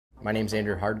My name's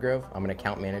Andrew Hardgrove. I'm an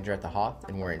account manager at the HOTH,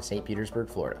 and we're in St. Petersburg,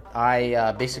 Florida.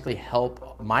 I basically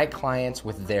help my clients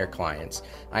with their clients.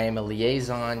 I am a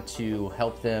liaison to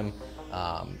help them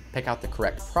pick out the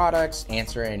correct products,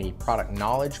 answer any product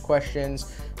knowledge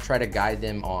questions, try to guide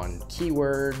them on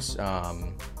keywords,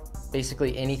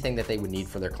 basically anything that they would need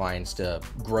for their clients to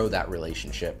grow that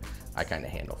relationship, I kind of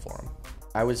handle for them.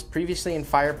 I was previously in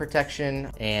fire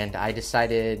protection, and I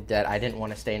decided that I didn't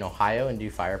want to stay in Ohio and do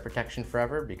fire protection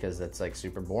forever because that's like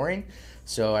super boring.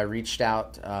 So I reached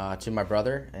out to my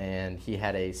brother, and he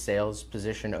had a sales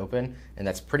position open, and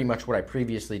that's pretty much what I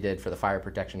previously did for the fire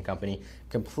protection company.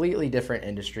 Completely different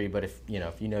industry, but if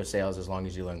you know sales, as long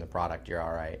as you learn the product, you're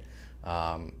all right.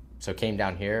 So came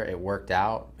down here, it worked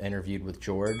out, interviewed with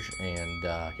George,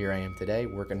 and here I am today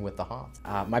working with the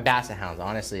HOTH. My Basset Hounds,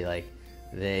 honestly, like,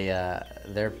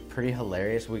 they're pretty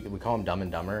hilarious. We call them Dumb and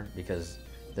Dumber because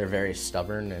they're very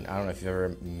stubborn, and I don't know if you've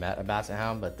ever met a Basset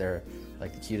Hound, but they're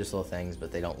like the cutest little things, but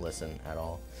they don't listen at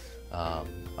all.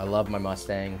 I love my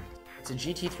Mustang. It's a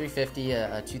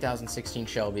GT350, a 2016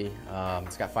 Shelby.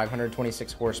 It's got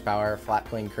 526 horsepower, flat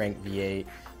plane crank V8.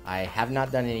 I have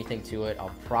not done anything to it.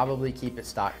 I'll probably keep it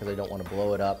stock because I don't want to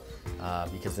blow it up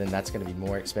because then that's going to be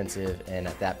more expensive, and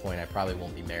at that point I probably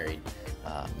won't be married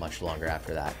much longer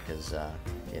after that because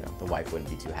the wife wouldn't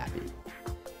be too happy.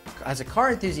 As a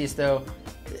car enthusiast though,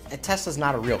 a Tesla's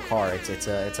not a real car. It's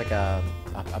like a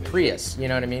Prius. You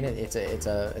know what I mean? It's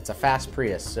a fast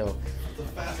Prius. So it's the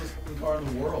fastest car in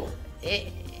the world.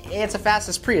 It's the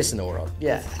fastest Prius in the world.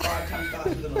 Yeah. It's 5 times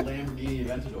faster than a Lamborghini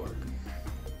Aventador.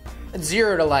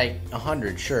 0 to like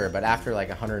 100, sure, but after like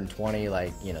 120,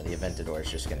 like the Aventador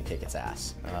is just gonna kick its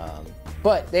ass.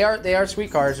 But they are sweet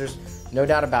cars. There's no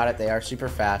doubt about it. They are super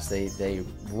fast. They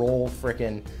roll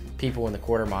frickin' people in the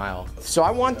quarter mile. So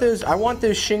I want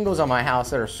those shingles on my house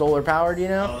that are solar powered.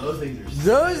 Oh, those things are sick.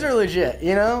 Those are legit.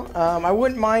 I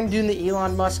wouldn't mind doing the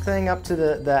Elon Musk thing up to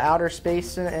the outer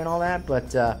space and all that,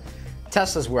 but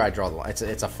Tesla's where I draw the line.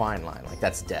 It's a fine line. Like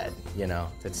that's dead.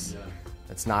 It's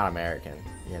not American.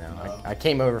 I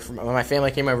came over my family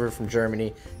came over from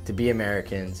Germany to be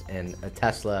Americans, and a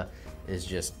Tesla is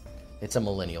just, it's a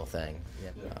millennial thing.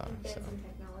 So.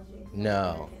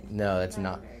 No, that's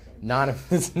not.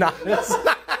 It's not.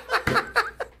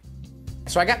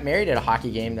 So I got married at a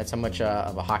hockey game. That's how much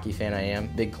of a hockey fan I am.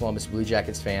 Big Columbus Blue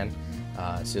Jackets fan.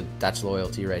 So that's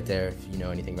loyalty right there, if you know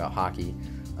anything about hockey.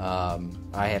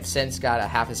 I have since got a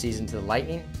half a season to the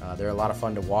Lightning. They're a lot of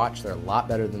fun to watch. They're a lot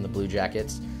better than the Blue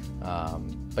Jackets.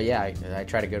 But yeah, I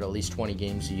try to go to at least 20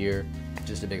 games a year.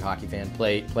 Just a big hockey fan.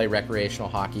 Play recreational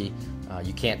hockey.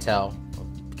 You can't tell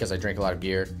because I drink a lot of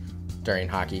beer during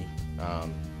hockey.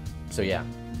 So yeah,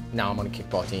 now I'm on a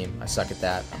kickball team. I suck at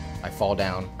that. I fall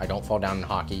down. I don't fall down in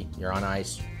hockey. You're on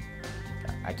ice.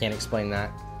 I can't explain that.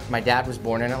 My dad was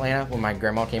born in Atlanta when my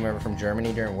grandma came over from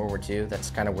Germany during World War II. That's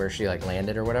kind of where she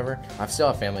landed or whatever. I still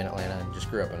have family in Atlanta and just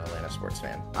grew up an Atlanta sports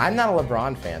fan. I'm not a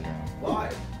LeBron fan though. Why?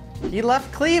 He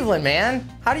left Cleveland, man.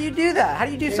 How do you do that? How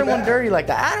do you do someone dirty like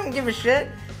that? I don't give a shit.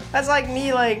 That's like me,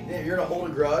 Yeah, you're gonna hold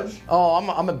a grudge? Oh,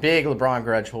 I'm a big LeBron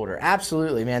grudge holder.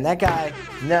 Absolutely, man. That guy,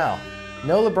 no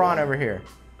LeBron over here.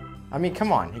 I mean,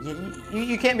 come on.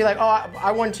 You can't be like, oh,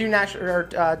 I won 2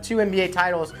 NBA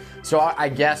titles, so I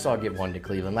guess I'll give one to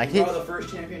Cleveland. Like, he brought the first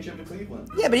championship to Cleveland.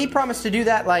 Yeah, but he promised to do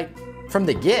that from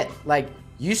the get.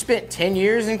 You spent 10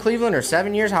 years in Cleveland or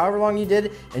 7 years, however long you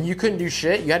did, and you couldn't do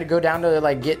shit. You had to go down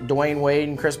to get Dwayne Wade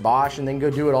and Chris Bosh and then go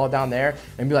do it all down there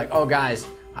and be like, oh guys,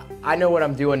 I know what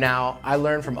I'm doing now. I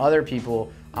learned from other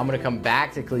people. I'm gonna come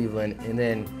back to Cleveland and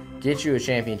then get you a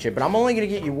championship. But I'm only gonna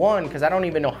get you one because I don't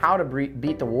even know how to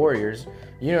beat the Warriors.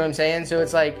 You know what I'm saying? So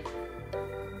it's like,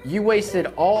 you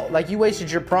wasted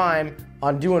your prime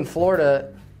on doing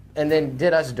Florida and then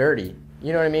did us dirty.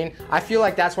 You know what I mean? I feel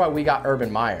like that's why we got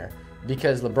Urban Meyer.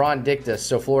 Because LeBron dicked us,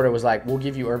 so Florida was like, we'll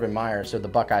give you Urban Meyer so the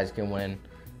Buckeyes can win,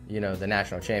 the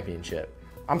national championship.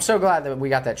 I'm so glad that we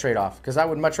got that trade-off, because I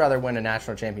would much rather win a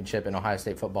national championship in Ohio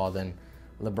State football than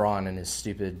LeBron and his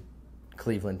stupid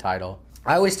Cleveland title.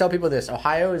 I always tell people this: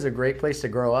 Ohio is a great place to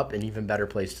grow up, and even better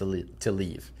place to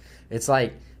leave. It's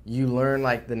like you learn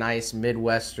the nice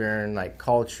Midwestern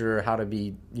culture, how to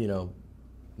be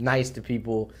nice to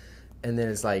people. And then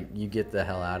it's like, you get the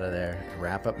hell out of there.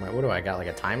 Wrap up what do I got,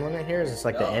 a time limit here? Is this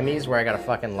the Emmys where I got a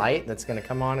fucking light that's gonna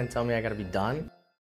come on and tell me I gotta be done?